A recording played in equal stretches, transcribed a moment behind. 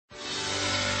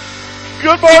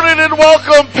Good morning and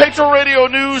welcome, Patriot Radio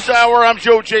News Hour. I'm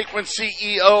Joe Jakeman,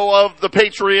 CEO of the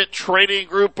Patriot Trading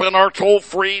Group, and our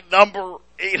toll-free number,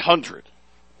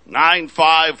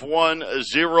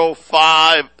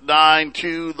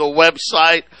 800-951-0592, the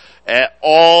website at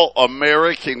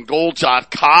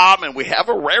allamericangold.com, and we have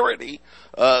a rarity.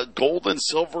 Gold and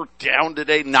silver down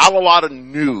today. Not a lot of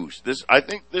news. I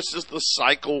think this is the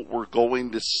cycle we're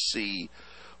going to see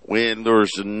when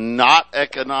there's not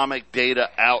economic data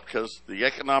out, because the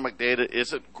economic data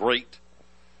isn't great.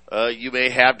 You may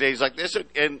have days like this,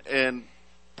 and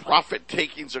profit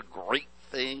taking's a great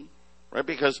thing, right?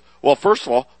 Because, well, first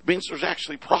of all, it means there's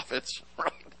actually profits,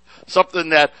 right? Something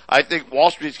that I think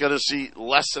Wall Street's going to see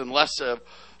less and less of.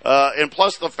 And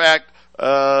plus the fact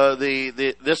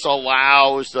this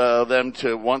allows them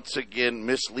to once again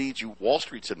mislead you. Wall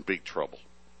Street's in big trouble.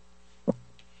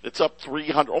 It's up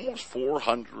 300, almost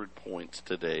 400 points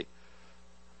today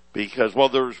because, well,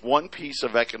 there's one piece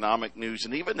of economic news,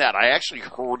 and even that, I actually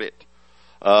heard it.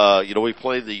 We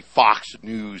play the Fox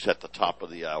News at the top of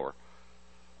the hour.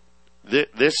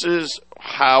 This is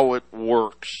how it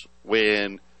works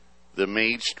when the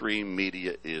mainstream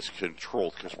media is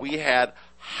controlled, because we had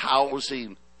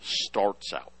housing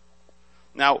starts out.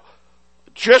 Now,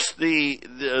 just the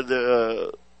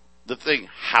thing,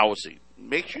 housing,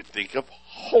 makes you think of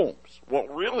homes. Well,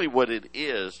 really what it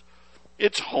is,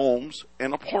 it's homes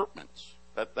and apartments.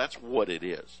 That's what it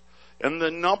is. And the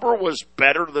number was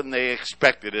better than they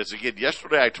expected. As again,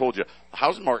 yesterday I told you, the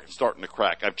housing market's starting to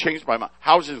crack. I've changed my mind.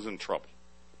 Housing's in trouble.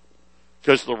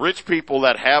 Because the rich people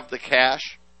that have the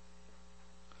cash,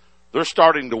 they're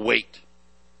starting to wait.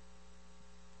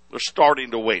 They're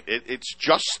starting to wait. It's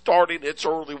just starting. It's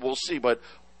early. We'll see. But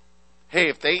hey,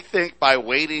 if they think by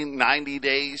waiting 90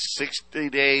 days, 60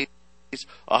 days,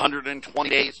 120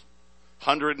 days,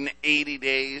 180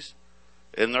 days,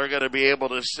 and they're going to be able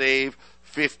to save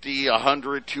 50,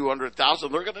 100, 200,000,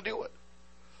 they're going to do it.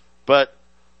 But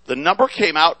the number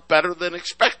came out better than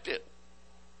expected.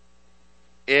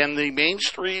 And the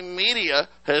mainstream media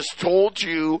has told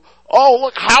you, oh,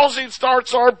 look, housing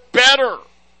starts are better.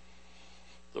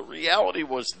 The reality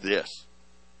was this.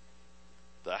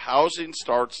 The housing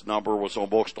starts number was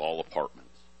almost all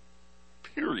apartments.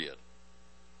 Period.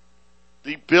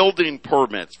 The building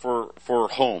permits for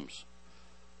homes,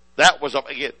 that was up,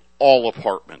 again, all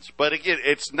apartments. But again,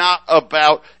 it's not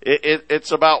about,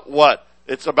 it's about what?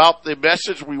 It's about the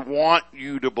message we want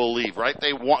you to believe, right?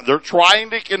 They're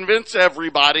trying to convince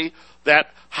everybody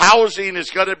that housing is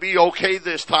going to be okay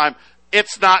this time.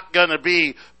 It's not going to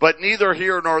be, but neither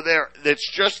here nor there.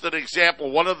 It's just an example.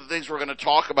 One of the things we're going to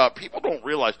talk about, people don't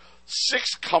realize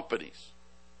 6 companies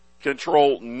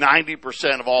control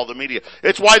 90% of all the media.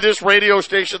 It's why this radio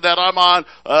station that I'm on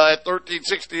at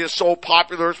 1360 is so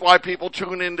popular. It's why people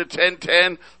tune into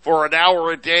 1010 for an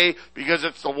hour a day, because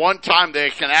it's the one time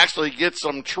they can actually get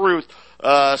some truth.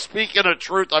 Speaking of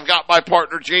truth, I've got my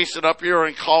partner Jason up here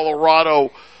in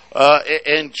Colorado,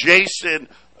 and Jason,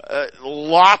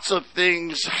 lots of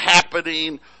things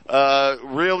happening,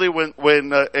 really when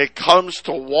it comes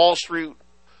to Wall Street.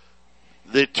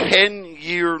 The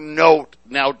 10-year note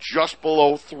now just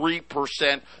below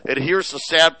 3%. And here's the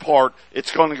sad part.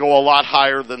 It's going to go a lot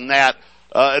higher than that.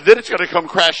 And then it's going to come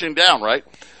crashing down, right?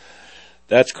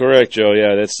 That's correct, Joe.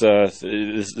 Yeah, this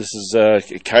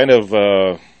is kind of,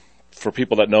 for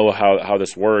people that know how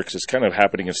this works, it's kind of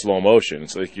happening in slow motion.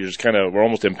 It's like we're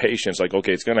almost impatient. It's like,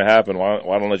 okay, it's going to happen.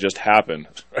 Why don't it just happen?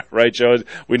 Right, Joe?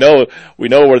 We know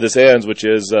where this ends, which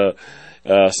is,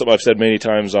 something I've said many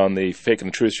times on the Fake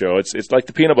and the Truth show. It's like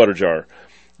the peanut butter jar.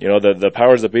 You know, the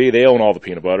powers that be, they own all the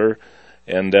peanut butter,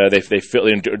 and they fill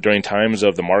in during times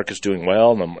of the market's doing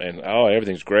well and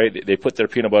everything's great. They put their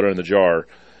peanut butter in the jar,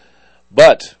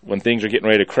 but when things are getting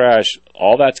ready to crash,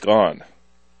 all that's gone.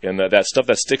 And that stuff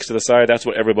that sticks to the side, that's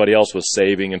what everybody else was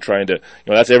saving and trying to,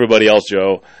 that's everybody else,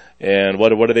 Joe. And what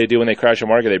do they do when they crash a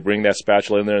market? They bring that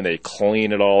spatula in there and they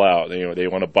clean it all out. They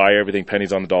want to buy everything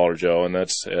pennies on the dollar, Joe. And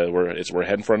that's we're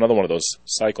heading for another one of those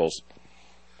cycles.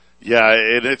 Yeah,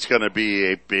 and it's going to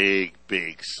be a big,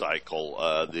 big cycle.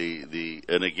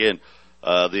 And again,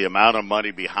 the amount of money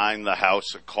behind the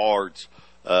house of cards,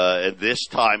 and this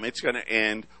time it's going to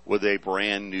end with a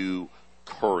brand new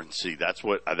currency. That's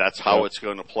how it's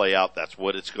going to play out. That's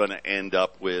what it's going to end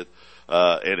up with.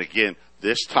 And again,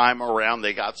 this time around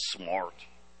they got smart.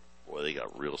 Boy, they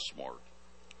got real smart.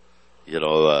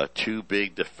 Too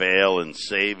big to fail and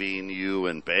saving you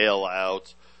and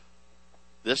bailouts.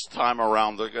 This time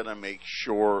around, they're going to make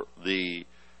sure that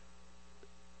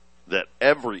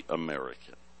every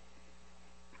American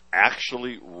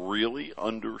actually really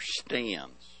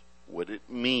understands what it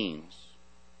means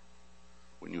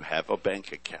when you have a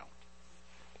bank account,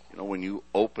 when you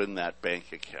open that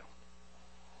bank account,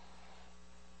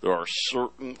 there are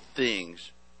certain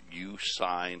things you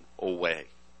sign away.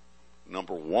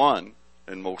 Number one,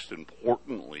 and most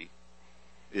importantly,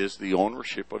 is the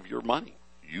ownership of your money.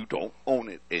 You don't own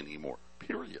it anymore,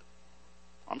 period.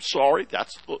 I'm sorry,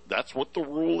 that's what the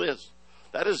rule is.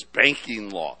 That is banking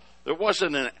law. There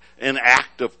wasn't an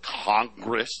act of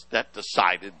Congress that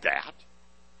decided that.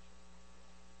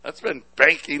 That's been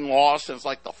banking law since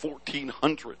like the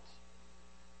 1400s.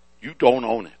 You don't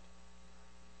own it.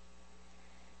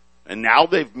 And now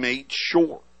they've made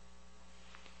sure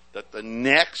that the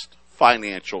next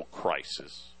financial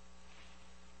crisis,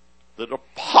 the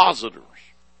depositors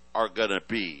are going to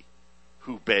be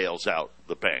who bails out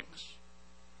the banks.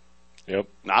 Yep.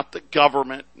 Not the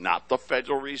government, not the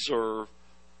Federal Reserve,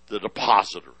 the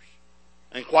depositors.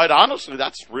 And quite honestly,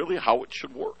 that's really how it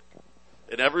should work.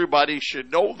 And everybody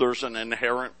should know there's an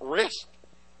inherent risk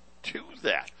to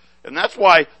that. And that's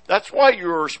why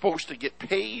you're supposed to get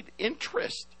paid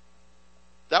interest.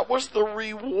 That was the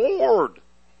reward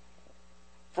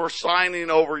for signing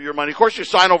over your money. Of course, you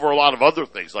sign over a lot of other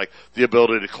things, like the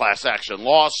ability to class action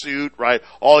lawsuit, right?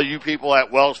 All you people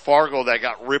at Wells Fargo that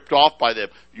got ripped off by them,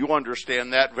 you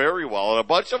understand that very well. And a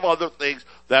bunch of other things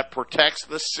that protects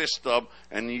the system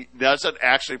and doesn't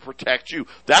actually protect you.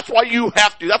 That's why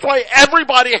that's why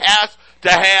everybody has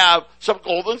to have some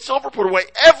gold and silver put away.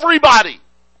 Everybody.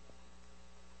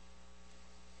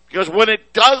 Because when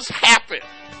it does happen,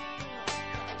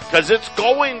 because it's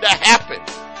going to happen,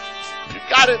 you've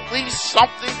got at least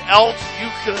something else you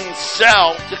can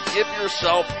sell to give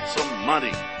yourself some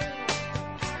money.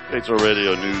 It's a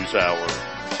Radio News Hour.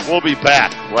 We'll be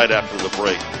back right after the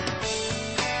break.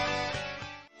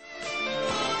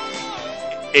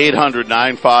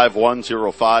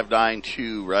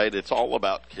 800-951-0592, right? It's all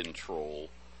about control.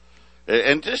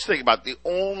 And just think about the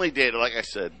only data, like I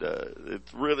said, it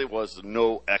really was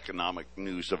no economic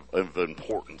news of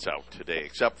importance out today,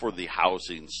 except for the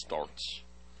housing starts,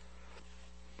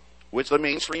 which the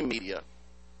mainstream media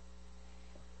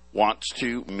wants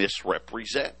to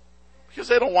misrepresent. Because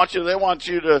they want you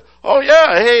to, oh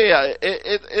yeah, hey,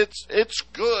 it's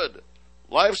good.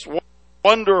 Life's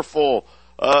wonderful.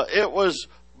 It was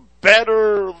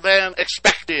better than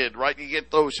expected, right? You get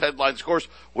those headlines. Of course,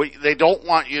 they don't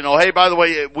want hey, by the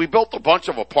way, we built a bunch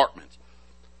of apartments.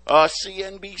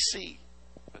 CNBC,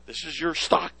 this is your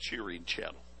stock cheering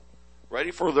channel. Ready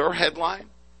for their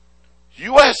headline?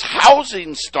 U.S.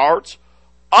 housing starts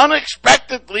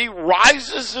unexpectedly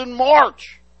rises in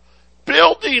March.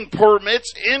 Building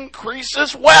permits increase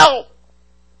as well.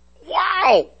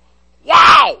 Wow,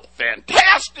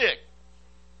 fantastic.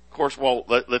 Of course, well,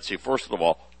 let's see. First of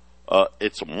all,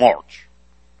 it's March.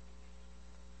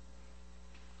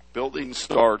 Building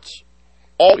starts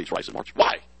always rise in March.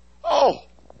 Why?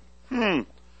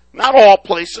 Not all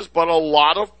places, but a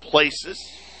lot of places,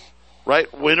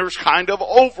 right? Winter's kind of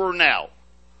over now.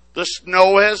 The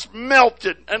snow has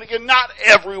melted. And again, not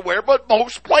everywhere, but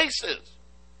most places.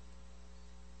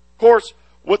 Of course,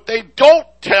 what they don't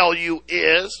tell you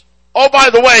is, oh, by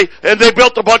the way, and they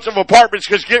built a bunch of apartments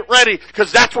because get ready,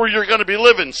 because that's where you're going to be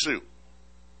living soon.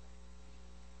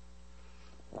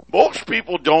 Most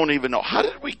people don't even know. How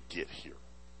did we get here?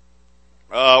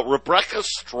 Rebecca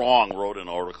Strong wrote an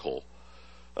article.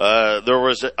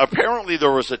 Apparently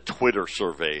there was a Twitter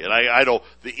survey, and I know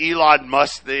the Elon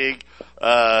Musk thing,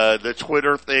 the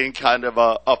Twitter thing, kind of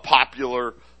a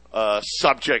popular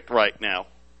subject right now.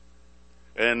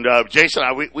 And Jason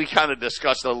and I, we kind of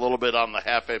discussed it a little bit on the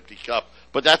half-empty cup,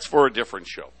 but that's for a different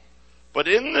show. But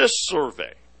in this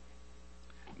survey,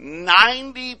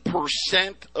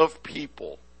 90% of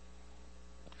people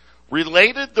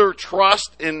related their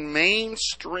trust in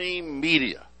mainstream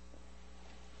media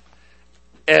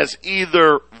as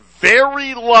either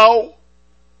very low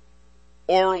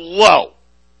or low.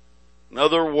 In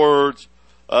other words,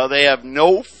 they have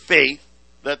no faith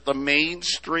that the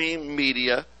mainstream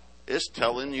media is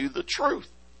telling you the truth.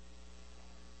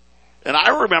 And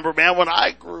I remember, man, when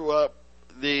I grew up,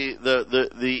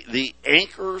 the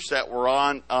anchors that were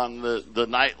on the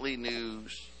nightly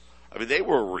news, I mean, they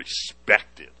were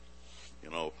respected.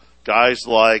 Guys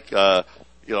like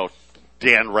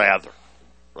Dan Rather,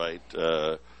 right?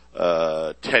 Ted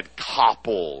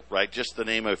Koppel, right? Just to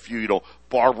name a few.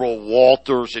 Barbara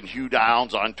Walters and Hugh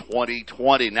Downs on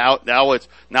 2020. Now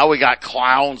we got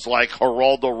clowns like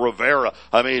Geraldo Rivera.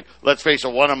 I mean, let's face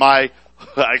it. One of my,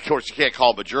 of course, you can't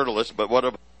call him a journalist, but one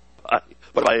of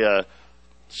my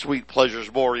sweet pleasures,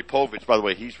 Maury Povich. By the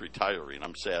way, he's retiring.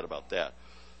 I'm sad about that.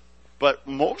 But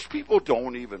most people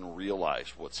don't even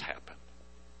realize what's happened.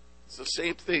 It's the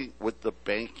same thing with the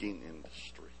banking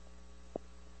industry.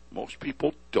 Most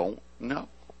people don't know.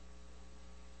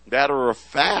 Matter of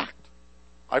fact,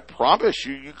 I promise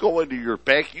you, you go into your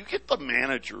bank, you get the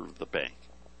manager of the bank.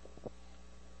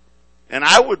 And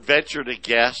I would venture to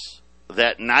guess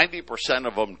that 90%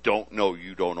 of them don't know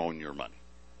you don't own your money.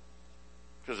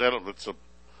 Because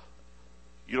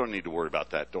you don't need to worry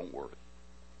about that. Don't worry.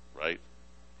 Right?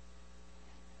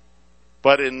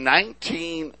 But in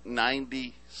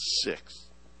 1996,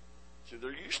 see,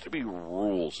 there used to be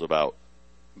rules about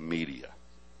media.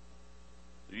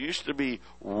 There used to be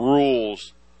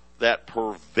rules that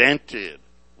prevented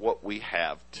what we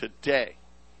have today.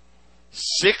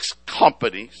 6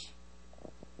 companies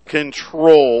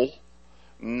control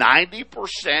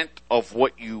 90% of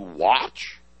what you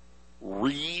watch,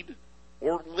 read,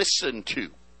 or listen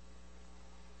to.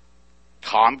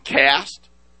 Comcast,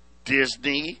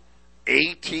 Disney,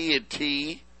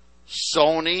 AT&T,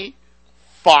 Sony,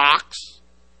 Fox,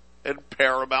 and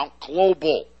Paramount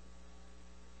Global.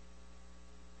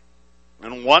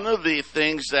 And one of the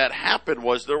things that happened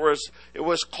was it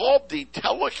was called the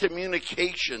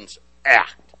Telecommunications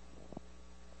Act.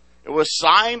 It was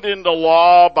signed into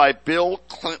law by Bill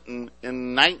Clinton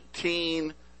in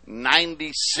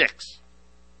 1996,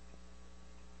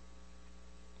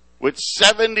 which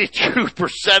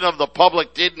 72% of the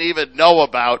public didn't even know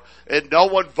about, and no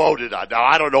one voted on. Now,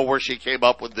 I don't know where she came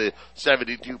up with the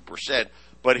 72%,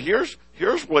 but here's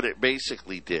what it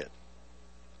basically did.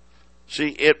 See,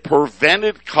 it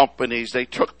prevented companies, they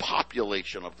took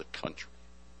population of the country,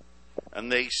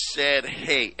 and they said,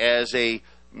 hey, as a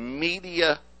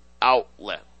media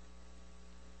outlet,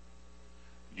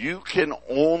 you can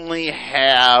only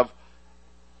have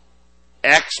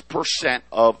X%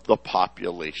 of the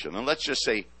population. And let's just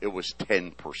say it was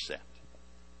 10%.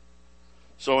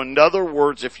 So in other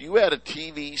words, if you had a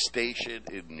TV station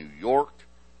in New York,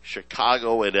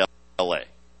 Chicago, and LA,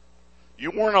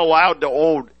 you weren't allowed to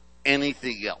own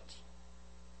anything else.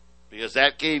 Because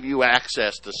that gave you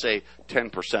access to, say,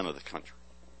 10% of the country.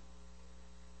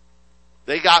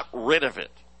 They got rid of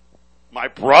it. My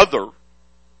brother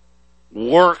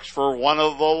works for one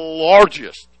of the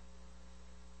largest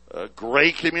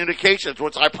Gray Communications,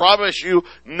 which I promise you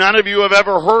none of you have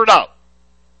ever heard of.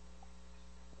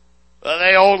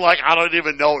 They own I don't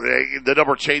even know, the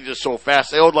number changes so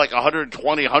fast. They own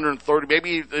 120, 130,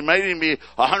 maybe it might even be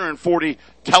 140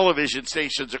 television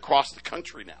stations across the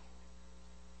country now.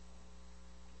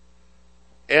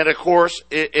 And of course,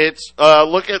 it's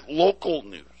look at local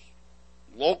news.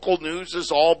 Local news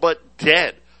is all but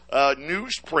dead.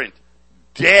 Newsprint,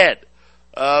 dead.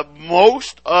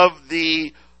 Most of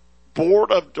the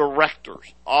board of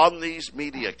directors on these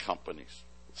media companies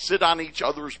sit on each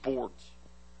other's boards.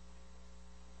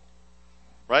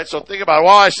 Right? So think about it.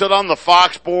 Well, I sit on the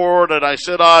Fox board, and I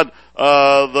sit on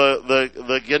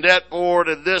the Gannett board,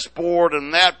 and this board,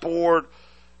 and that board.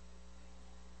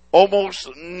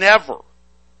 Almost never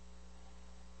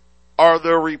are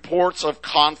there reports of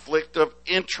conflict of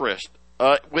interest.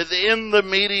 Within the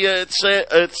media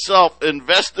itself,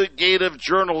 investigative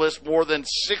journalists more than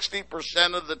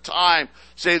 60% of the time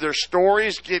say their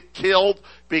stories get killed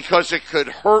because it could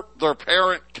hurt their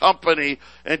parent company.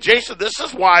 And Jason, this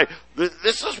is why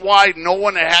no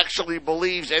one actually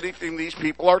believes anything these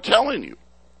people are telling you.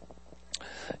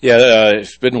 Yeah,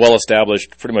 it's been well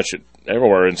established pretty much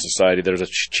everywhere in society. There's a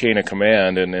chain of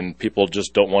command, and people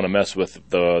just don't want to mess with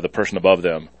the person above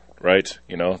them. Right,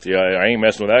 I ain't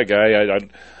messing with that guy.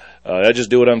 I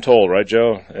just do what I'm told, right,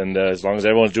 Joe? And as long as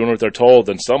everyone's doing what they're told,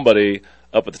 then somebody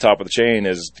up at the top of the chain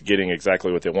is getting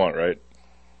exactly what they want, right?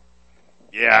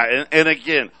 Yeah, and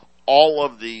again, all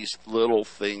of these little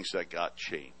things that got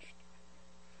changed.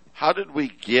 How did we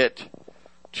get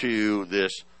to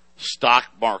this stock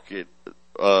market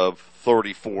of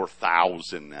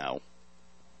 34,000 now?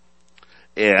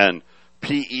 And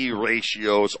PE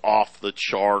ratios off the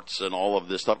charts and all of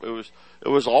this stuff. It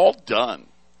was all done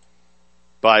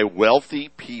by wealthy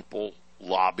people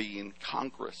lobbying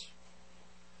Congress.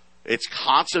 It's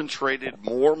concentrated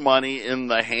more money in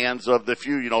the hands of the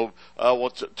few.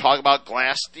 We'll talk about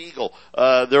Glass-Steagall.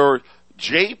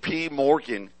 J.P.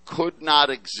 Morgan could not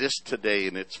exist today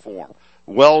in its form.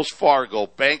 Wells Fargo,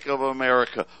 Bank of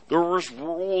America. There was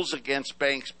rules against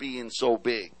banks being so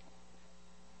big.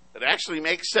 It actually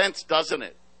makes sense, doesn't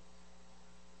it?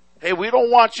 Hey, we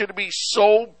don't want you to be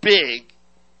so big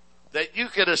that you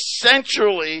could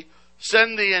essentially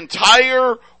send the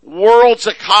entire world's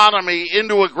economy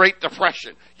into a Great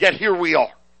Depression. Yet here we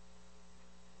are.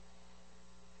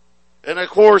 And of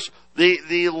course,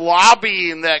 the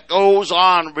lobbying that goes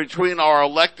on between our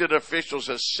elected officials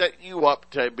has set you up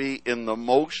to be in the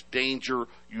most danger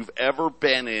you've ever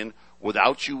been in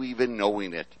without you even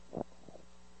knowing it.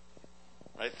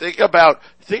 Right? Think about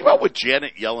what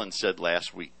Janet Yellen said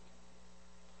last week.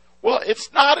 Well,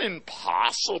 it's not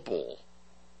impossible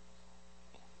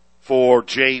for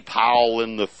Jay Powell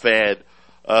and the Fed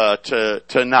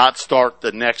to not start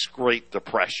the next Great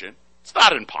Depression. It's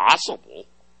not impossible.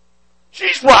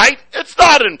 She's right. It's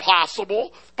not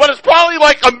impossible, but it's probably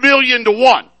like 1,000,000 to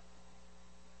 1.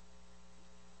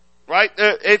 Right?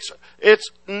 It's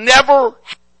never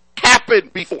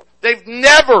happened before. They've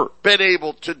never been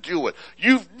able to do it.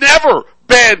 You've never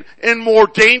been in more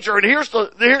danger. And here's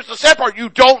the sad part. You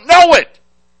don't know it.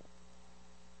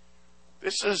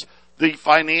 This is the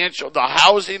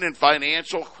housing and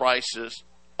financial crisis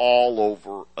all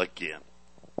over again.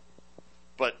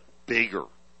 But bigger,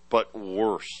 but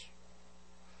worse.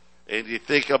 And you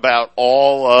think about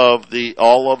all of the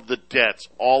debts,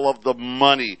 all of the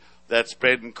money that's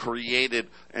been created,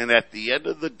 and at the end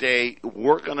of the day,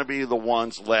 we're going to be the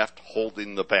ones left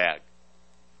holding the bag.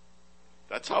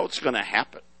 That's how it's going to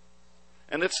happen.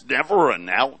 And it's never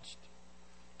announced.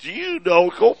 Do you know,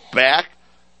 go back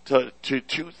to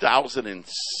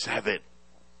 2007.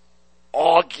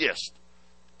 August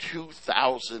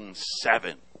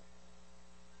 2007.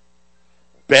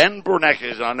 Ben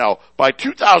Bernanke, I know, by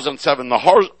 2007,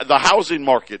 the housing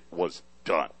market was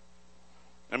done.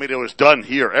 I mean, it was done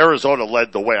here. Arizona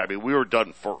led the way. I mean, we were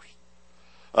done first.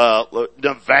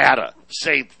 Nevada,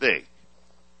 same thing.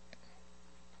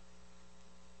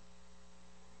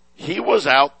 He was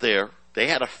out there. They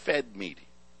had a Fed meeting.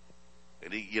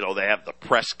 And they have the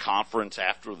press conference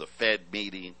after the Fed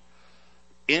meeting.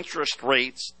 Interest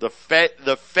rates, the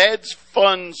Fed's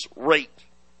funds rate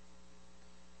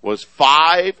was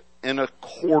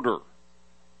 5.25%.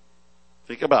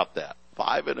 Think about that.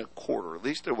 5.25%. At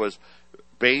least it was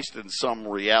based in some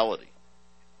reality.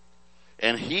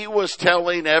 And he was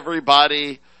telling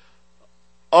everybody,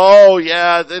 oh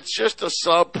yeah, it's just a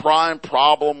subprime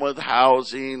problem with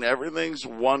housing. Everything's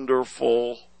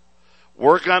wonderful.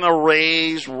 We're going to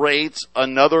raise rates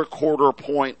another 0.25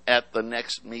 point at the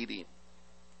next meeting.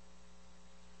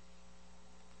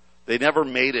 They never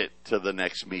made it to the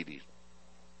next meeting.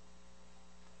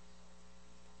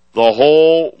 The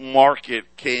whole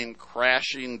market came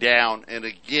crashing down. And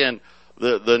again,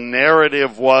 the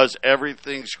narrative was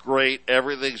everything's great,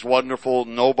 everything's wonderful,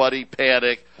 nobody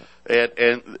panic.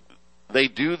 And they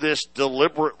do this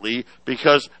deliberately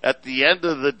because at the end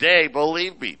of the day,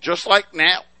 believe me, just like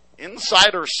now,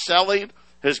 insider selling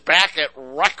is back at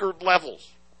record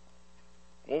levels.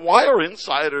 Well, why are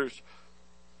insiders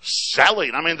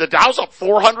selling? I mean, the Dow's up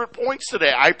 400 points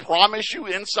today. I promise you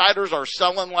insiders are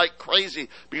selling like crazy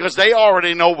because they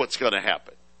already know what's going to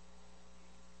happen.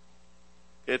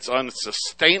 It's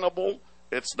unsustainable.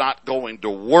 It's not going to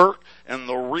work. And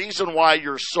the reason why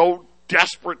you're so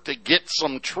desperate to get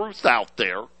some truth out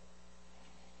there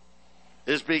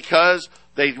is because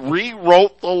they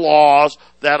rewrote the laws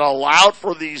that allowed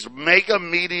for these mega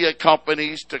media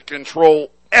companies to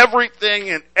control everything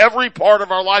in every part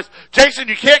of our lives. Jason,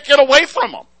 you can't get away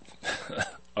from them.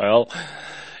 Well,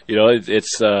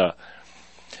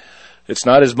 it's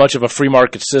not as much of a free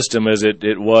market system as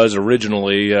it was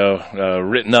originally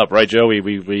written up, right, Joe?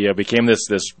 We became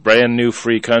this brand new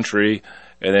free country,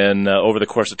 and then over the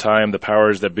course of time, the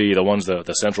powers that be,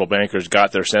 the central bankers,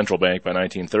 got their central bank by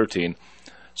 1913.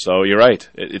 So you're right.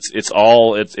 It's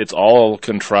all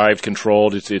contrived,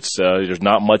 controlled. There's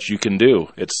not much you can do.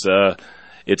 It's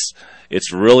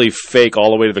really fake all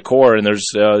the way to the core, and there's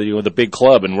the big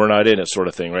club, and we're not in it, sort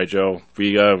of thing, right, Joe?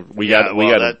 We got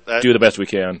to do the best we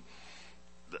can.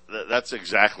 That's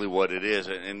exactly what it is,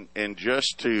 and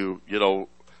just to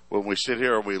when we sit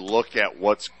here and we look at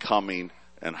what's coming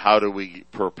and how do we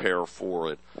prepare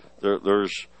for it,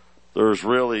 there's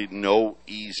really no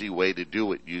easy way to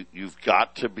do it. You've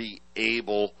got to be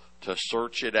able to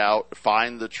search it out,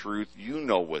 find the truth. You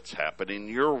know what's happening.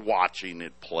 You're watching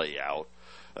it play out.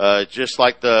 Just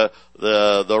like the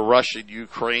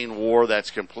Russian-Ukraine war,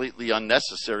 that's completely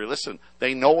unnecessary. Listen,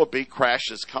 they know a big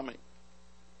crash is coming.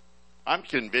 I'm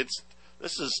convinced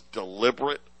this is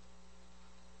deliberate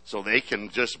so they can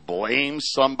just blame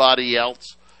somebody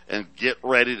else and get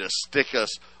ready to stick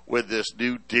us with this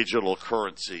new digital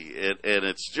currency. And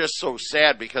it's just so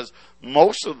sad because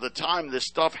most of the time this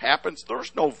stuff happens,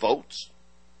 there's no votes.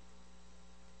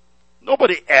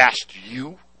 Nobody asked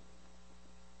you.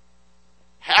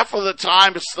 Half of the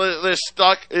time this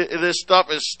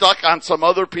stuff is stuck on some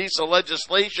other piece of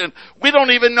legislation. We don't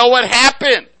even know what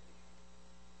happened.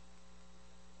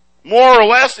 more or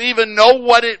less even know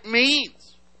what it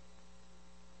means.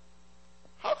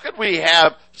 How could we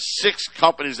have 6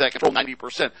 companies that control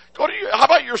 90%? How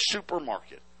about your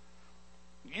supermarket?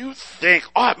 You think,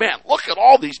 oh man, look at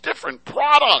all these different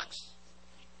products.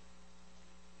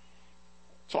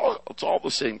 It's all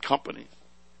the same company.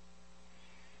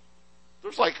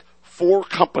 There's like 4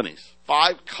 companies,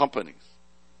 5 companies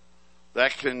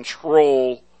that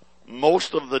control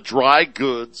most of the dry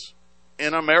goods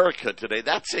in America today.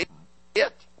 That's it.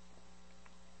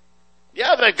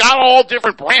 Yeah, they've got all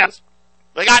different brands.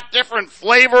 They got different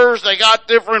flavors. They got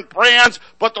different brands,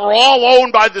 but they're all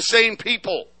owned by the same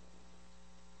people.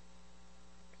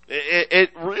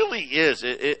 It really is.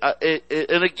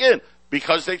 And again,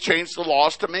 because they changed the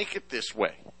laws to make it this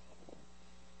way.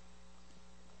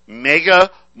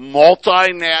 Mega,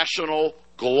 multinational,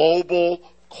 global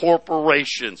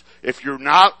corporations. If you're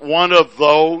not one of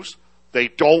those, they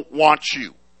don't want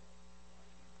you.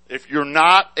 If you're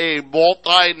not a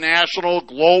multinational,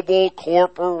 global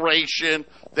corporation,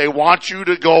 they want you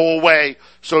to go away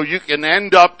so you can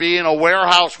end up being a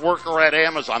warehouse worker at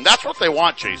Amazon. That's what they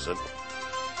want, Jason.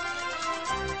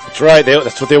 That's right.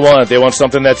 That's what they want. They want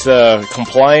something that's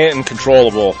compliant and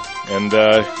controllable. And,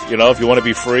 if you want to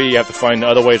be free, you have to find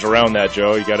other ways around that,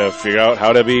 Joe. You got to figure out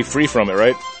how to be free from it,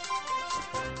 right?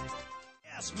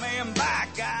 Yes, ma'am, by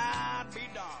God be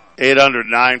darned.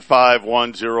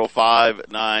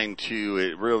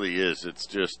 800-951-0592. It really is. It's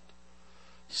just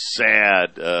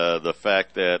sad, the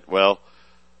fact that,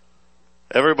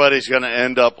 everybody's going to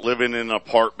end up living in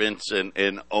apartments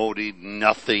and owning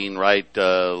nothing, right?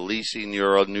 Leasing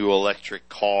your new electric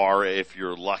car if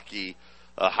you're lucky.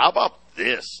 How about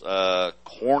this?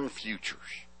 Corn futures.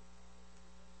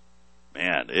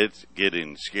 Man, it's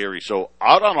getting scary. So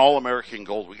out on All American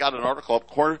Gold, we got an article up.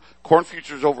 Corn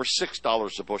futures over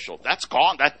 $6 a bushel. That's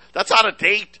gone. That's out of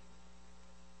date.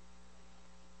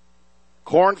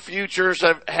 Corn futures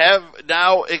have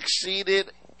now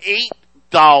exceeded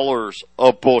 $8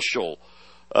 a bushel.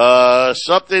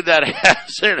 Something that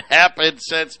hasn't happened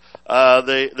since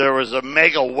there was a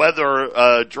mega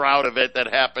weather drought event that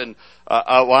happened,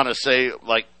 I want to say,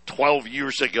 like 12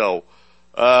 years ago.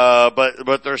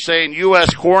 But they're saying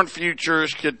U.S. corn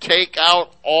futures could take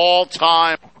out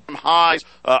all-time highs.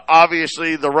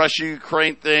 Obviously, the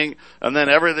Russia-Ukraine thing, and then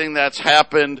everything that's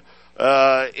happened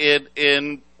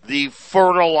in the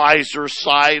fertilizer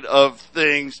side of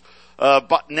things.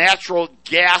 But natural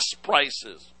gas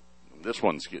prices. This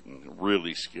one's getting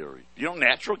really scary.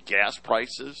 Natural gas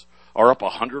prices are up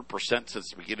 100% since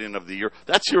the beginning of the year.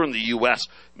 That's here in the U.S.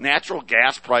 Natural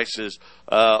gas prices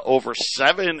over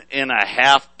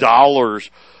 $7.50.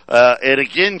 And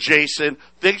again, Jason,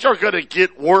 things are going to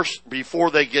get worse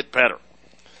before they get better.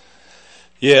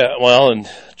 Yeah, well, and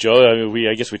Joe,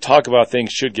 I guess we talk about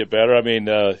things should get better.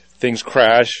 Things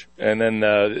crash, and then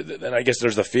I guess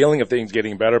there's the feeling of things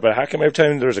getting better. But how come every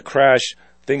time there's a crash,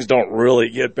 things don't really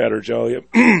get better, Joe?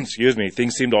 Excuse me.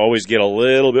 Things seem to always get a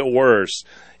little bit worse,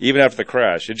 even after the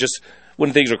crash. It just,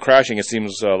 when things are crashing, it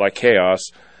seems like chaos.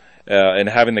 And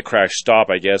having the crash stop,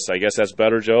 I guess that's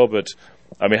better, Joe. But,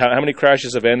 how many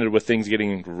crashes have ended with things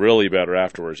getting really better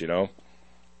afterwards,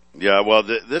 Yeah, well,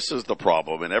 this is the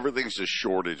problem, and everything's a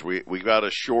shortage. We got a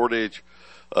shortage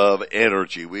of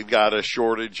energy. We've got a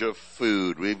shortage of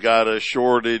food. We've got a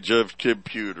shortage of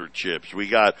computer chips. We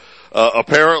got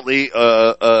apparently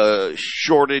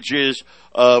shortages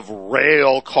of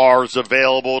rail cars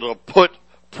available to put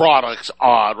products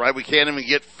on, right? We can't even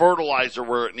get fertilizer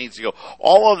where it needs to go.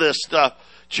 All of this stuff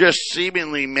just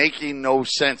seemingly making no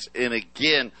sense. And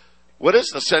again, what has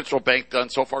the central bank done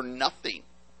so far? Nothing.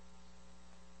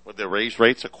 Would they raise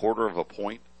rates 1/4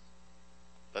 point?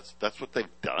 That's what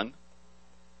they've done.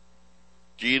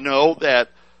 Do you know that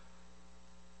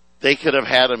they could have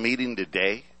had a meeting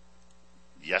today,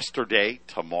 yesterday,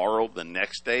 tomorrow, the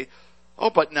next day?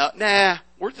 Oh, but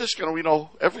we're just going to,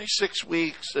 every 6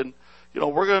 weeks, and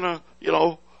we're going to,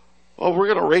 we're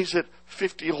going to raise it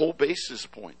 50 whole basis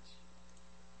points.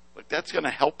 Like, that's going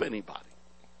to help anybody.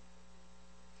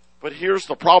 But here's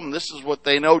the problem. This is what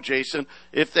they know, Jason.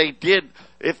 If they did,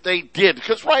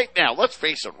 because right now, let's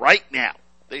face it, right now,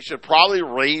 they should probably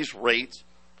raise rates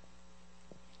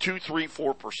 2, 3,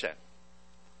 4%.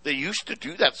 They used to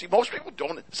do that. See, most people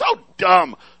don't. It's how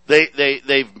dumb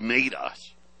they've made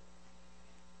us.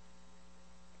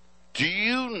 Do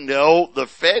you know the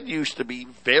Fed used to be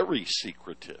very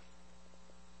secretive?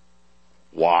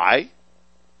 Why?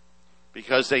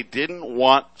 Because they didn't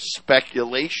want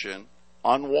speculation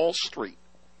on Wall Street.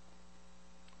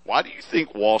 Why do you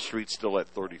think Wall Street's still at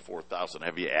 34,000?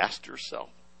 Have you asked yourself?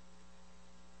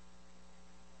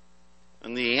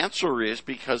 And the answer is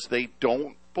because they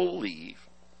don't believe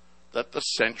that the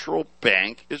central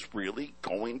bank is really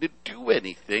going to do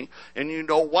anything. And you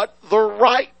know what? They're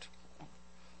right.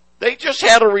 They just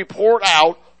had a report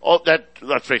out that,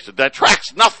 let's face it, that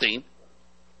tracks nothing,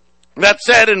 that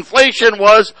said inflation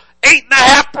was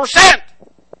 8.5%.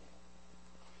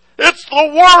 It's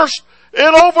the worst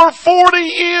in over 40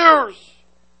 years.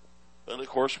 And of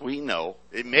course we know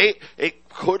it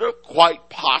could have quite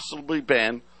possibly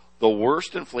been the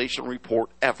worst inflation report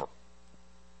ever.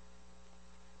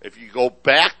 If you go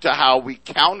back to how we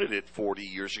counted it 40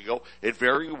 years ago, it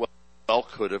very well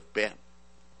could have been.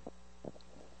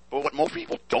 But what most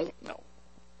people don't know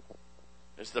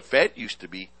is the Fed used to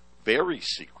be very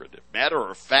secretive. Matter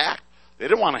of fact, they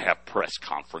didn't want to have press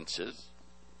conferences.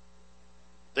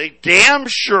 They damn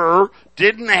sure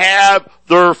didn't have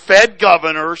their Fed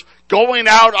governors going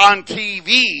out on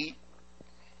TV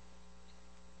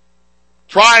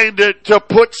trying to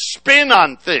put spin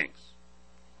on things.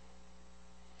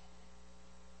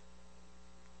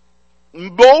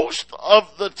 Most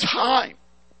of the time,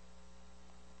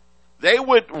 they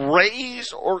would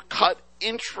raise or cut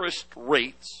interest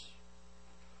rates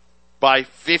by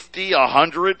 50,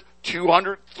 100,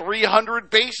 200, 300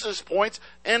 basis points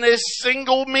in a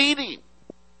single meeting.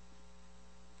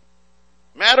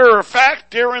 Matter of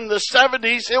fact, during the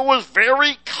 70s, it was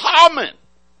very common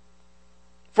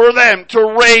for them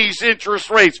to raise interest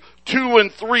rates 2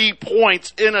 and 3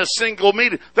 points in a single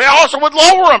meeting. They also would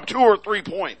lower them 2 or 3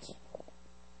 points.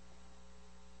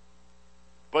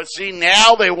 But see,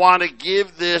 now they want to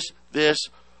give this,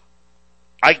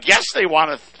 I guess they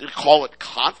want to call it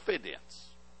confidence.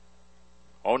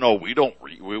 Oh no,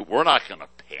 we're not going to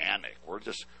panic. We're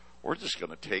just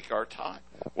going to take our time.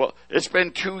 Well, it's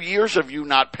been 2 years of you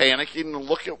not panicking, and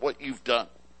look at what you've done.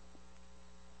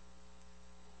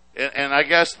 And I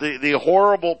guess the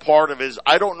horrible part of it is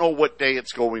I don't know what day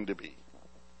it's going to be.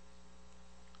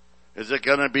 Is it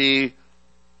going to be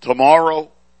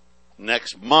tomorrow,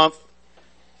 next month,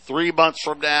 3 months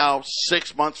from now,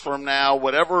 6 months from now,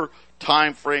 whatever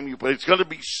time frame you put, it's going to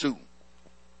be soon.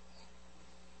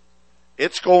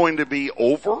 It's going to be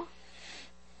over,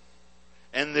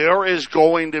 and there is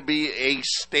going to be a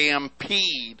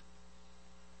stampede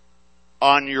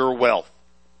on your wealth.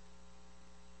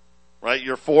 Right?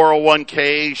 Your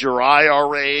 401ks, your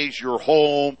IRAs, your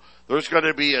home. There's going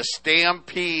to be a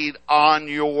stampede on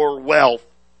your wealth.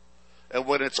 And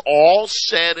when it's all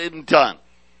said and done,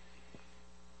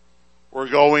 we're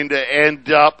going to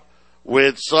end up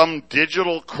with some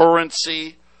digital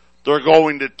currency. They're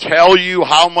going to tell you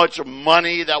how much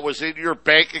money that was in your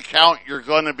bank account you're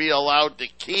going to be allowed to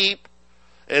keep.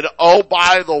 And oh,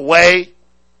 by the way,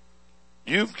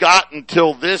 you've got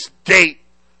until this date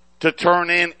to turn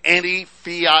in any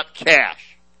fiat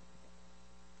cash.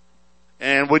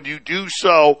 And when you do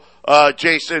so,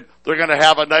 Jason, they're going to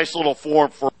have a nice little form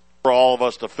for all of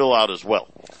us to fill out as well.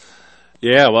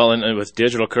 Yeah, well, and with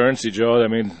digital currency, Joe, I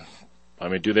mean,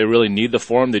 do they really need the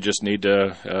form? They just need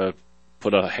to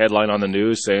put a headline on the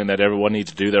news saying that everyone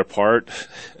needs to do their part,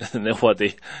 and then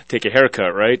they take a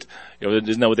haircut, right?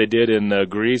 Isn't that what they did in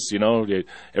Greece?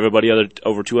 Everybody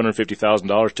over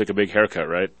 $250,000 took a big haircut,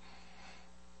 right?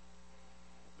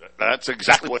 That's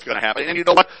exactly what's going to happen. And you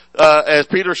know what? As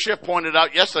Peter Schiff pointed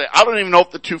out yesterday, I don't even know if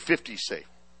the 250 is safe.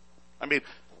 I mean,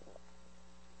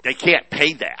 they can't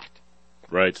pay that.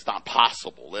 Right. It's not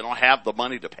possible. They don't have the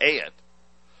money to pay it.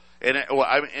 And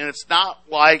it's not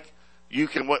like you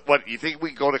can, what you think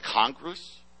we go to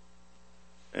Congress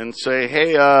and say,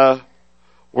 hey,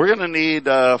 we're going to need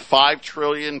 $5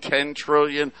 trillion, $10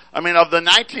 trillion. I mean, of the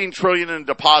 $19 trillion in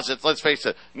deposits, let's face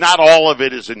it, not all of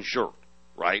it is insured,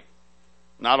 right?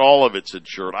 Not all of it's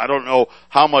insured. I don't know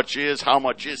how much is, how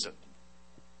much isn't.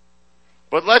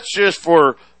 But let's just,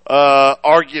 for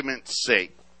argument's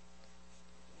sake,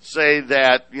 say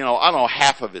that, I don't know,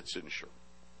 half of it's insured.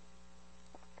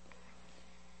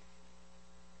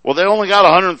 Well, they only got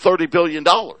 $130 billion.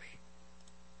 Well,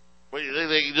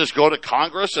 they can just go to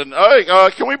Congress and, hey,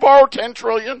 can we borrow $10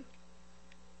 trillion?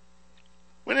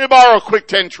 We need to borrow a quick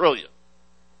 $10 trillion.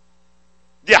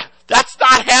 Yeah, that's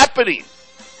not happening.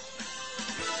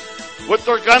 What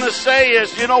they're going to say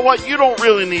is, you know what, you don't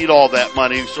really need all that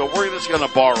money, so we're just going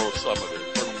to borrow some of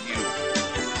it from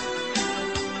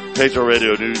you. Patriot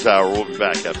Radio News Hour. We'll be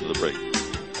back after the break.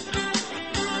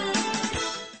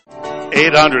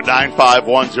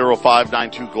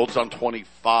 800-951-0592. Gold's on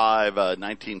 25,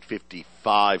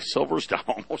 1955. Silver's down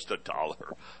almost $1.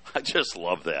 I just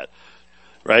love that.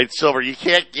 Right? Silver, you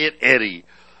can't get any.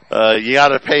 You got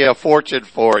to pay a fortune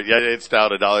for it. Yeah, it's down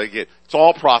 $1. It's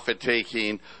all profit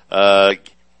taking.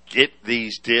 get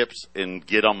these dips and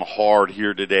get them hard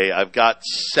here today. I've got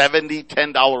 70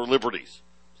 $10 Liberties.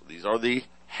 So these are the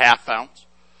half ounce.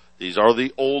 These are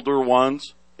the older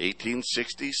ones,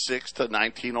 1866 to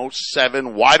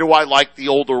 1907. Why do I like the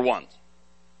older ones?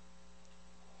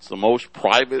 It's the most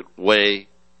private way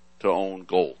to own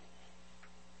gold.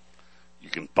 You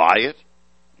can buy it,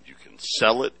 you can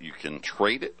sell it, you can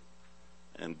trade it,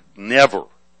 and never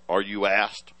are you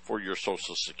asked for your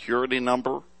Social Security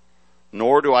number,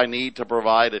 nor do I need to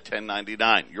provide a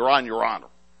 1099. You're on your honor.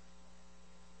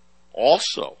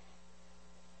 Also,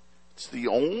 it's the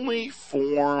only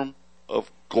form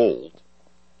of gold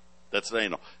that's,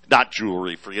 not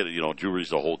jewelry, forget it,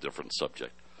 jewelry's a whole different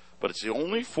subject. But it's the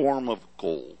only form of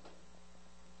gold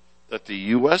that the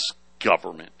U.S.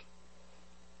 government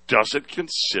doesn't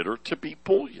consider to be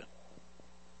bullion.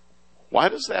 Why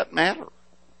does that matter?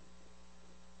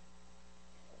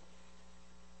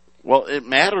 Well, it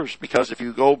matters because if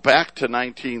you go back to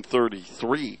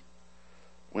 1933,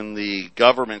 when the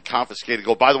government confiscated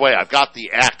gold. By the way, I've got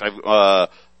the act.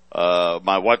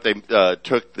 My wife, they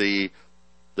took the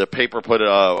paper, put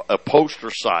a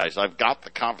poster size. I've got the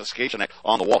Confiscation Act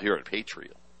on the wall here at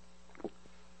Patriot.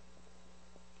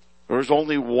 There's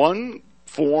only one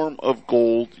form of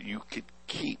gold you could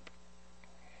keep,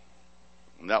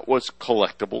 and that was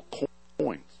collectible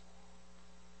coins.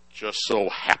 Just so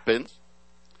happens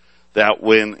that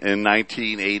when in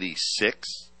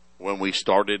 1986, when we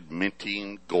started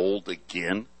minting gold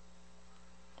again,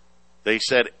 they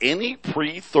said any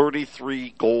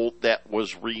pre-33 gold that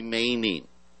was remaining,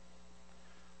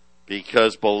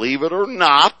 because believe it or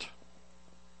not,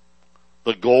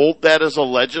 the gold that is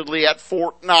allegedly at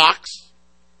Fort Knox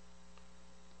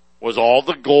was all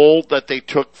the gold that they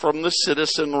took from the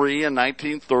citizenry in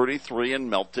 1933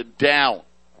 and melted down.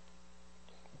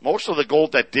 Most of the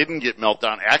gold that didn't get melted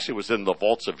down actually was in the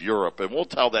vaults of Europe, and we'll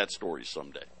tell that story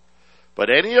someday.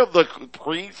 But any of the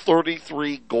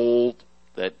pre-33 gold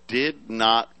that did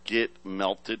not get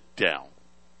melted down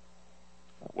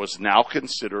was now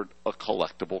considered a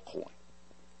collectible coin.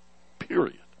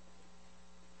 Period.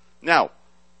 Now,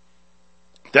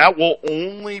 that will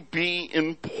only be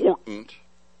important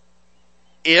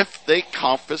if they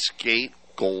confiscate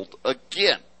gold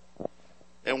again.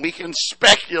 And we can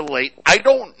speculate. I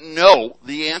don't know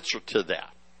the answer to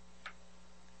that.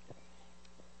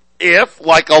 If,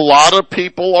 like a lot of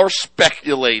people are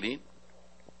speculating,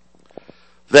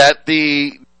 that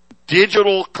the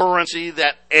digital currency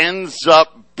that ends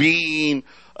up being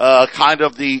kind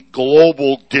of the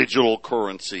global digital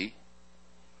currency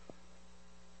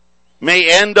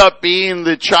may end up being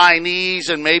the Chinese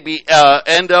and maybe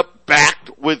end up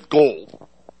backed with gold,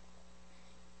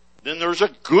 then there's a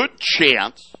good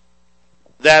chance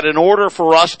that in order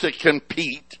for us to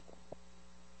compete,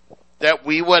 that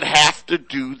we would have to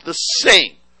do the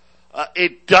same.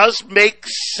 It does make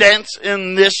sense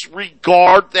in this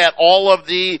regard that all of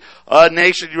the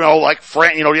nations, like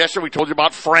France, yesterday we told you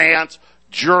about France,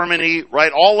 Germany,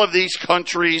 right? All of these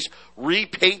countries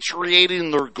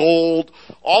repatriating their gold.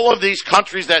 All of these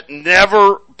countries that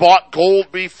never bought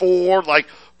gold before, like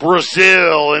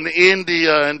Brazil and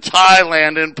India and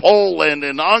Thailand and Poland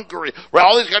and Hungary, right?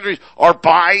 All these countries are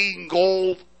buying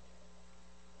gold.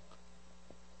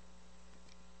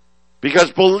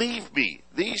 Because believe me,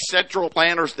 these central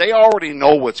planners, they already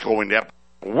know what's going to happen.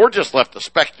 We're just left to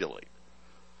speculate.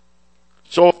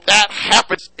 So if that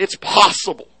happens, it's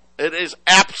possible. It is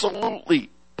absolutely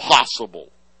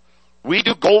possible. We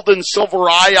do gold and silver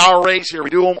IRAs here. We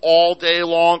do them all day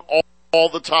long, all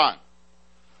the time.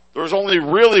 There's only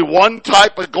really one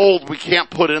type of gold we can't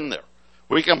put in there.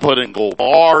 We can put in gold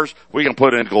bars. We can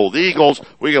put in gold eagles.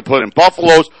 We can put in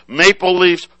buffaloes, maple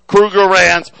leafs,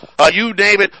 Krugerrands, you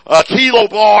name it, kilo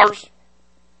bars.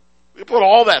 We put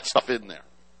all that stuff in there.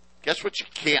 Guess what you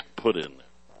can't put in there?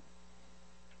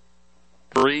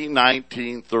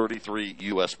 Pre-1933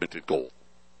 U.S. minted gold.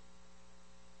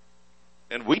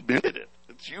 And we minted it.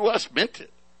 It's U.S.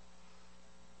 minted.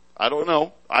 I don't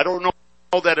know. I don't know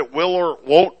that it will or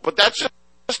won't, but that's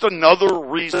just another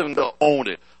reason to own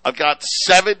it. I've got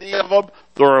 70 of them.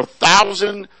 They're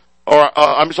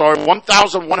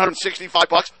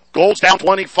 $1,165. Gold's down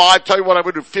 25. Tell you what, I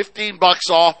would do $15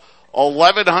 off,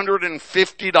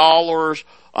 $1,150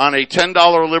 on a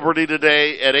 $10 Liberty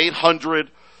today at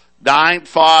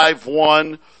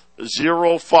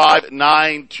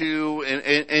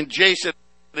 800-951-0592. And Jason,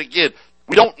 again,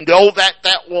 we don't know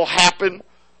that will happen,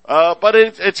 but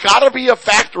it's got to be a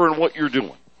factor in what you're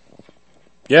doing.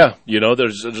 Yeah,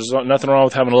 there's nothing wrong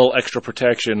with having a little extra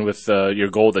protection with your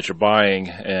gold that you're buying,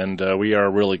 and we are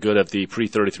really good at the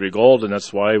pre-33 gold, and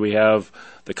that's why we have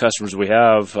the customers we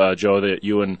have, Joe, that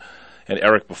you and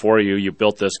Eric before you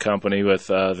built this company with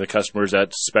the customers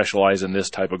that specialize in this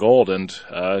type of gold, and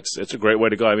it's a great way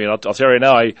to go. I mean, I'll tell you right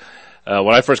now,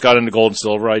 when I first got into gold and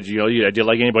silver, I did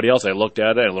like anybody else. I looked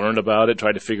at it, I learned about it,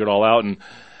 tried to figure it all out, and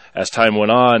as time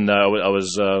went on, I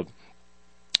was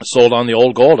sold on the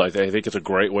old gold. I think it's a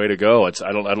great way to go.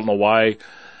 I don't know why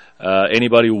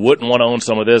anybody wouldn't want to own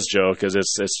some of this, Joe, because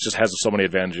it's just has so many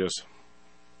advantages.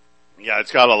 Yeah,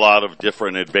 it's got a lot of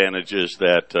different advantages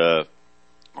that a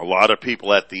lot of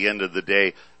people at the end of the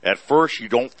day, at first you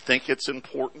don't think it's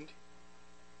important,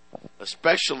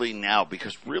 especially now,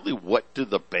 because really what do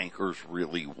the bankers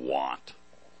really want?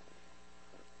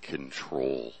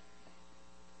 Control.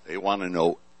 They want to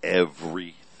know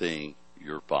everything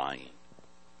you're buying.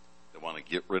 They want to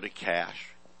get rid of cash.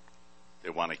 They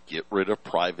want to get rid of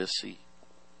privacy.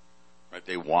 Right?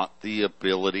 They want the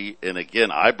ability, and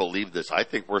again, I believe this. I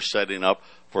think we're setting up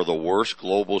for the worst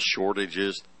global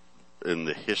shortages in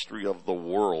the history of the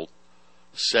world,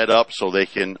 set up so they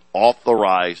can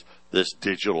authorize this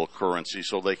digital currency,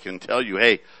 so they can tell you,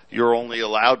 hey, you're only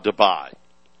allowed to buy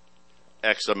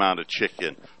X amount of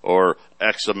chicken or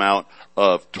X amount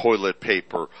of toilet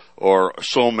paper or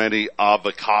so many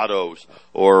avocados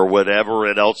or whatever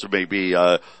it else may be,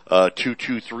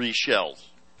 223 shells.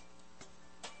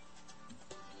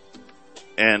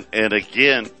 And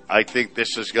again, I think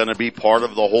this is going to be part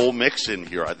of the whole mix in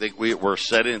here. I think we're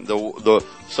setting the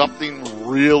something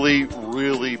really,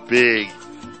 really big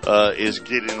is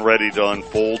getting ready to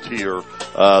unfold here.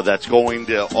 That's going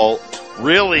to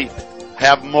really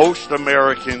have most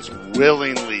Americans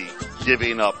willingly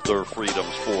giving up their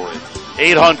freedoms for it.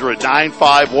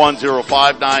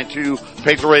 800-951-0592.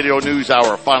 Patriot Radio News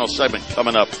Hour, final segment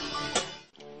coming up.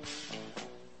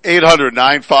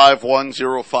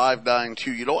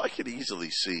 800-951-0592. I could easily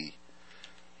see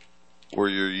where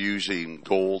you're using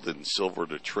gold and silver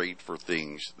to trade for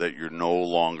things that you're no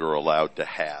longer allowed to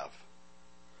have.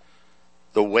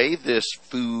 The way this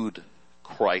food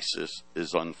crisis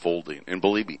is unfolding, and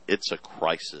believe me, it's a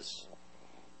crisis.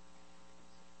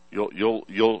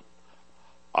 You'll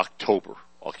October.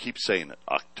 I'll keep saying it.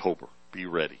 October. Be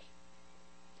ready.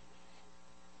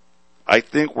 I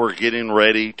think we're getting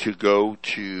ready to go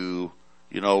to,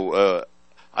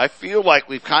 I feel like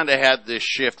we've kind of had this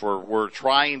shift where we're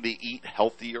trying to eat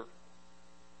healthier.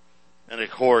 And of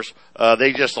course,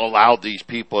 they just allowed these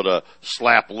people to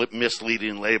slap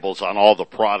misleading labels on all the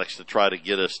products to try to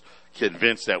get us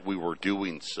convinced that we were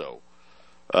doing so.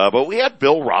 But we had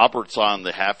Bill Roberts on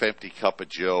the Half Empty Cup of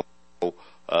Joe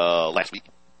last week.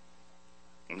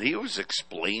 And he was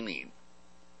explaining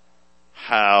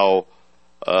how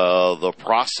the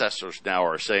processors now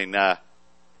are saying, nah,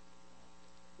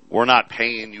 we're not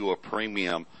paying you a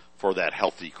premium for that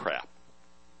healthy crap.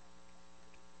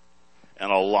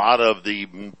 And a lot of the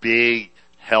big,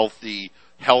 healthier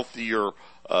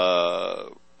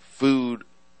food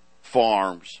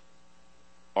farms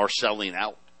are selling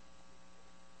out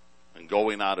and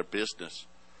going out of business.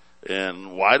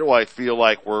 And why do I feel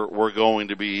like we're going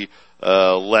to be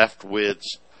left with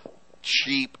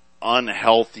cheap,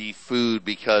 unhealthy food?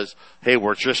 Because, hey,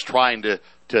 we're just trying to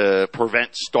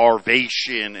prevent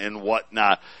starvation and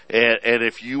whatnot. And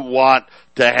if you want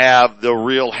to have the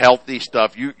real healthy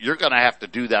stuff, you're going to have to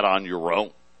do that on your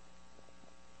own.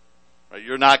 Right?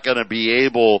 You're not going to be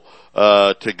able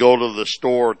to go to the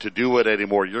store to do it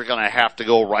anymore. You're going to have to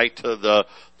go right to the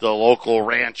local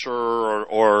rancher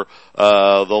or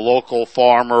the local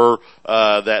farmer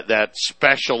that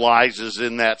specializes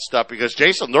in that stuff. Because,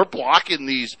 Jason, they're blocking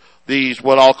these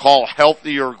what I'll call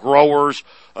healthier growers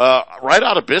right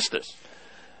out of business.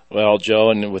 Well,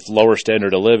 Joe, and with lower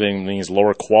standard of living means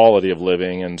lower quality of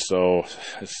living, and so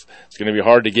it's going to be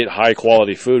hard to get high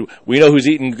quality food. We know who's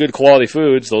eating good quality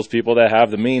foods, those people that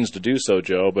have the means to do so,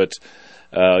 Joe. But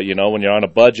when you're on a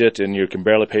budget and you can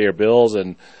barely pay your bills,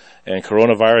 and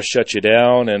coronavirus shuts you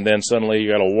down, and then suddenly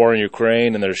you got a war in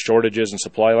Ukraine, and there's shortages and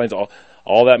supply lines.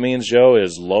 All that means, Joe,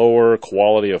 is lower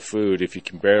quality of food if you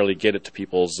can barely get it to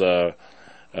people's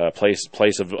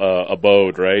place of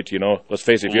abode, right? Let's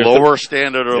face it. If lower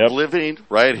standard of living,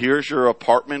 right? Here's your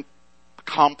apartment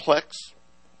complex,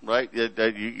 right?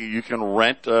 You can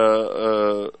rent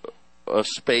a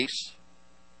space,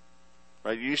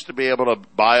 right? You used to be able to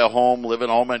buy a home, live in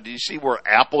a home, and do you see where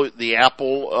Apple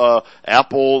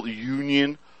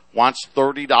Union wants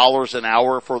 $30 an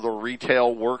hour for the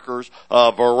retail workers?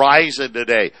 Verizon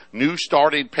today, new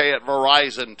starting pay at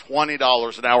Verizon,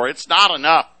 $20 an hour. It's not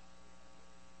enough.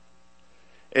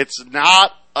 It's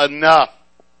not enough.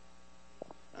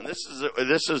 And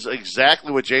this is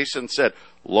exactly what Jason said.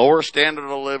 Lower standard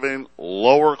of living,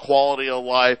 lower quality of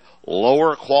life,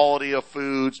 lower quality of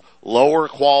foods, lower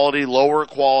quality.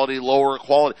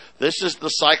 This is the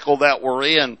cycle that we're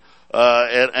in.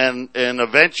 And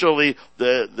eventually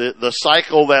the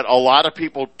cycle that a lot of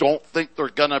people don't think they're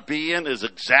going to be in is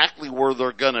exactly where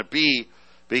they're going to be,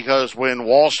 because when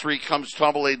Wall Street comes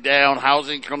tumbling down,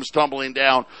 housing comes tumbling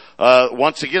down,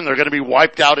 once again, they're going to be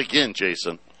wiped out again,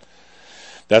 Jason.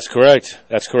 That's correct.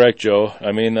 That's correct, Joe.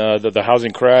 I mean, the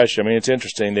housing crash, I mean, it's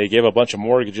interesting. They gave a bunch of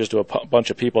mortgages to a bunch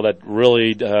of people that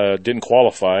really didn't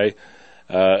qualify.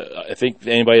 I think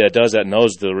anybody that does that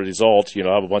knows the result. You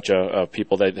know, have a bunch of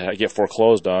people that get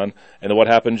foreclosed on. And then what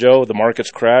happened, Joe? The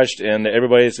market's crashed, and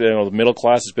everybody's, the middle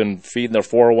class has been feeding their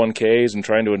 401ks and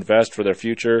trying to invest for their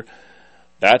future.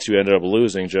 That's who ended up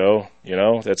losing, Joe. You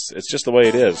know, it's just the way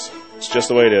it is. It's just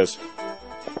the way it is.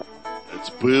 It's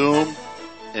boom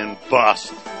and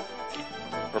bust.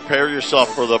 Prepare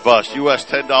yourself for the bust. U.S.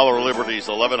 $10 Liberties,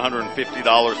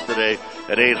 $1,150 today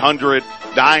at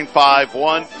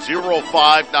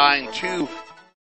 800-951-0592.